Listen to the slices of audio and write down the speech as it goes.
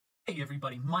Hey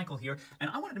everybody, Michael here, and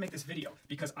I wanted to make this video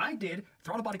because I did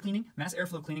throttle body cleaning, mass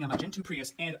airflow cleaning on my Gen 2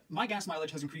 Prius, and my gas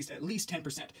mileage has increased at least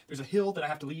 10%. There's a hill that I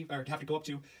have to leave, or have to go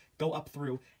up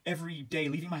through every day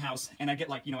leaving my house, and I get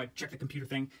like, I check the computer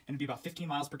thing, and it'd be about 15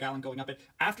 miles per gallon going up it.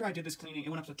 After I did this cleaning, it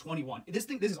went up to 21. This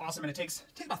is awesome, and it takes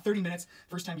about 30 minutes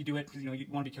first time you do it, because you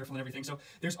want to be careful and everything. So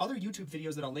there's other YouTube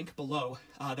videos that I'll link below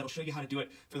that'll show you how to do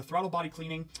it for the throttle body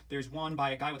cleaning. There's one by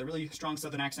a guy with a really strong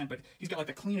southern accent, but he's got like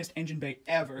the cleanest engine bay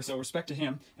ever, so respect to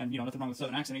him. And nothing wrong with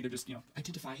southern accent either, just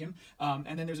identify him.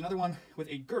 And then there's another one with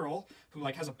a girl who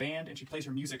like has a band and she plays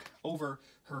her music over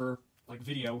her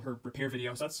her repair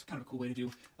video. So that's kind of a cool way to do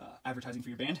advertising for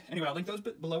your band. Anyway, I'll link those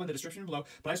below in the description below,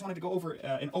 but I just wanted to go over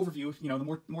an overview.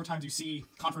 The more times you see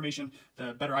confirmation,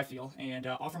 the better I feel, and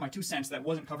offer my 2 cents that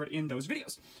wasn't covered in those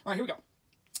videos. All right, here we go.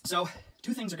 So,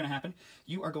 2 things are going to happen.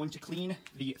 You are going to clean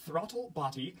the throttle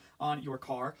body on your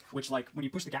car, which, like, when you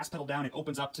push the gas pedal down, it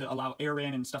opens up to allow air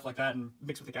in and stuff like that, and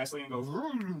mix with the gasoline and go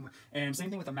vroom. And same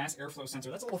thing with the mass airflow sensor.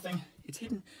 That's a little thing. It's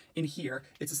hidden in here.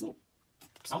 It's this little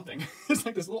something. It's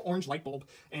like this little orange light bulb,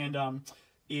 and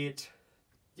it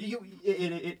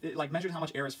like measures how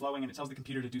much air is flowing, and it tells the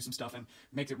computer to do some stuff and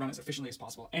makes it run as efficiently as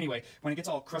possible. Anyway, when it gets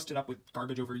all crusted up with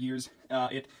garbage over years,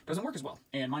 it doesn't work as well.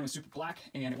 And mine was super black,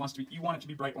 and you want it to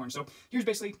be bright orange. So here's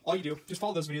basically all you do. Just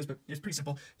follow those videos, but it's pretty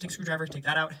simple. Take a screwdriver, take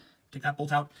that out, take that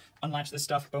bolt out, unlatch this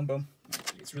stuff, boom, boom.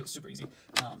 It's really super easy.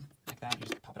 Like that, you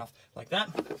just pop it off like that.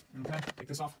 Okay, take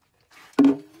this off.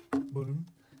 Boom.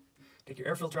 Take your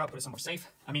air filter out, put it somewhere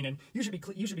safe. I mean, and you should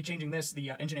be changing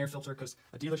the engine air filter, because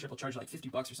a dealership will charge you like 50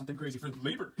 bucks or something crazy for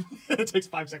labor. It takes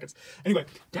 5 seconds. Anyway,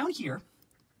 down here,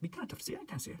 it'd be kind of tough to see. I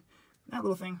can't see it. That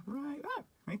little thing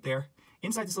right there,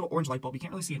 inside this little orange light bulb. You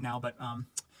can't really see it now, but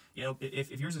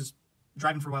if yours is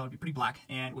driving for a while, it'd be pretty black.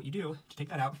 And what you do to take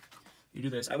that out, you do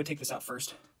this. I would take this out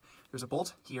first. There's a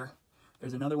bolt here.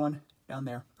 There's another one down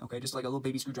there, okay, just like a little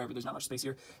baby screwdriver. There's not much space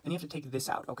here. And you have to take this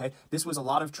out, okay? This was a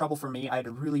lot of trouble for me. I had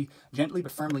to really gently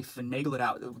but firmly finagle it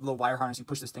out. The little wire harness, you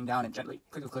push this thing down and gently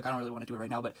click, click, click. I don't really want to do it right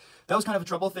now, but that was kind of a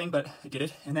trouble thing, but I did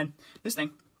it. And then this thing,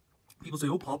 people say,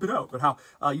 oh, pop it out. But how?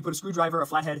 You put a screwdriver, a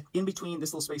flathead, in between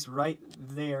this little space right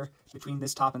there, between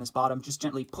this top and this bottom. Just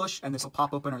gently push, and this will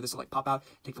pop open, or this will like pop out.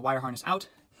 Take the wire harness out.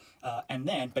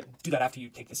 But do that after you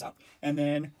take this out. And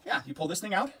then, yeah, you pull this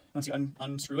thing out. Once you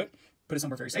unscrew it, put it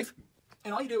somewhere very safe.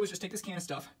 And all you do is just take this can of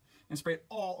stuff and spray it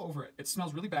all over it. It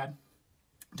smells really bad.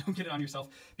 Don't get it on yourself.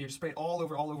 But you just spray it all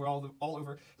over.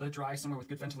 Let it dry somewhere with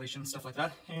good ventilation, stuff like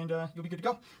that, and you'll be good to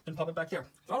go. Then pop it back there.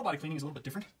 Throttle body cleaning is a little bit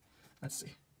different. Let's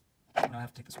see. I have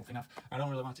to take this whole thing off. I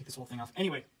don't really want to take this whole thing off.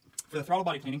 Anyway, for the throttle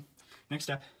body cleaning, next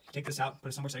step, take this out, put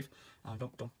it somewhere safe.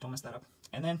 Don't mess that up.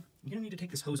 And then you're gonna need to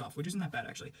take this hose off, which isn't that bad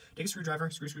actually. Take a screwdriver,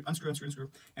 unscrew,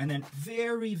 and then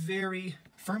very, very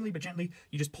firmly but gently,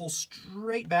 you just pull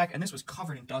straight back. And this was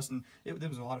covered in dust, and there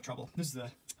was a lot of trouble. This is on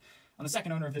the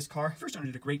second owner of this car. First owner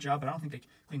did a great job, but I don't think they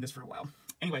cleaned this for a while.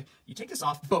 Anyway, you take this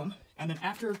off, boom, and then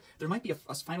after, there might be a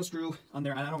final screw on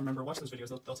there, and I don't remember. Watch those videos,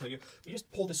 they'll tell you. You just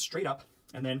pull this straight up,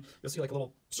 and then you'll see like a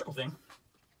little circle thing,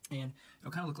 and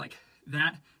it'll kind of look like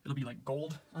that. It'll be like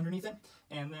gold underneath it,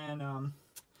 and then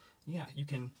yeah, you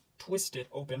can twist it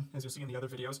open, as you'll see in the other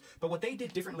videos. But what I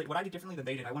did differently than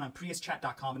they did, I went on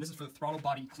priuschat.com, and this is for the throttle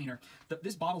body cleaner.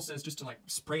 This bottle says just to like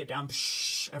spray it down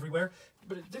everywhere,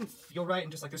 but it didn't feel right,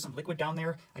 and just like there's some liquid down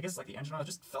there. I guess like the engine oil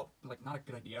just felt like not a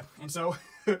good idea. And so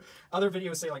other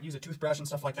videos say like use a toothbrush and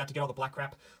stuff like that to get all the black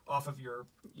crap off of your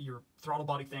throttle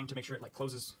body thing to make sure it like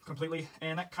closes completely,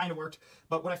 and that kind of worked.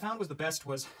 But what I found was the best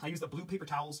was I used the blue paper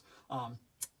towels.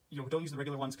 Don't use the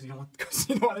regular ones because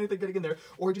you don't want anything getting in there.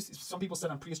 Or just, some people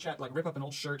said on Prius chat, like rip up an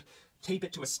old shirt, tape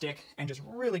it to a stick, and just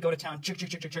really go to town.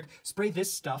 Chick. Spray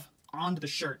this stuff onto the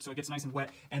shirt so it gets nice and wet,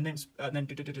 and then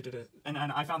and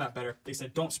I found that better. They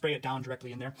said don't spray it down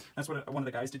directly in there. That's what one of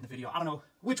the guys did in the video. I don't know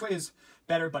which way is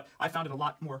better, but I found it a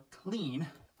lot more clean.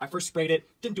 I first sprayed it,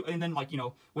 didn't do, and then waited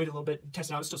a little bit,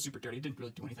 tested it out. It's still super dirty. It didn't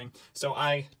really do anything. So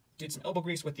I did some elbow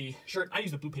grease with the shirt. I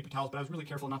used the blue paper towels, but I was really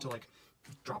careful not to like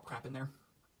drop crap in there.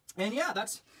 And yeah,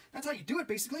 that's how you do it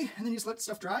basically. And then you just let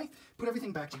stuff dry, put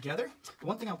everything back together. The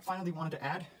one thing I finally wanted to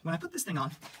add, when I put this thing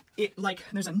on,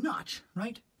 there's a notch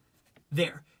right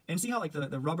there. And see how like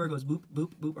the rubber goes boop,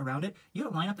 boop, boop around it? You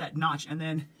gotta line up that notch, and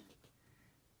then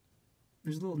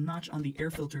there's a little notch on the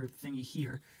air filter thingy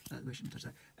here. I shouldn't touch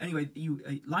that. Anyway, you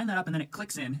line that up, and then it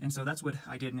clicks in, and so that's what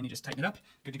I did, and then you just tighten it up.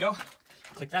 Good to go.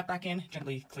 Click that back in,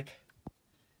 gently click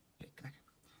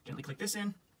this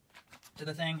in. to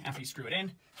the thing after you screw it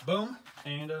in. Boom,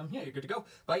 and yeah, you're good to go.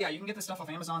 But yeah, you can get this stuff off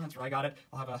Amazon. That's where I got it.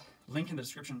 I'll have a link in the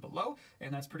description below,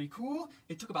 and that's pretty cool.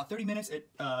 It took about 30 minutes. It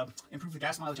improved the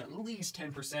gas mileage at least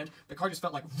 10%. The car just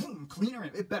felt like vroom, cleaner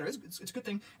and better. It's a good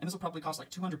thing, and this will probably cost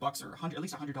like $200 or at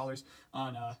least $100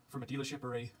 on from a dealership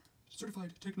or a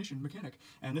certified technician mechanic.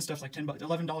 And this stuff's like $10,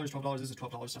 $11, $12. This is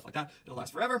 $12, stuff like that. It'll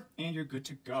last forever, and you're good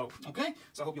to go. Okay,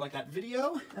 so I hope you like that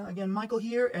video. Again, Michael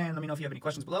here, and let me know if you have any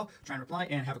questions below. Try and reply,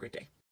 and have a great day.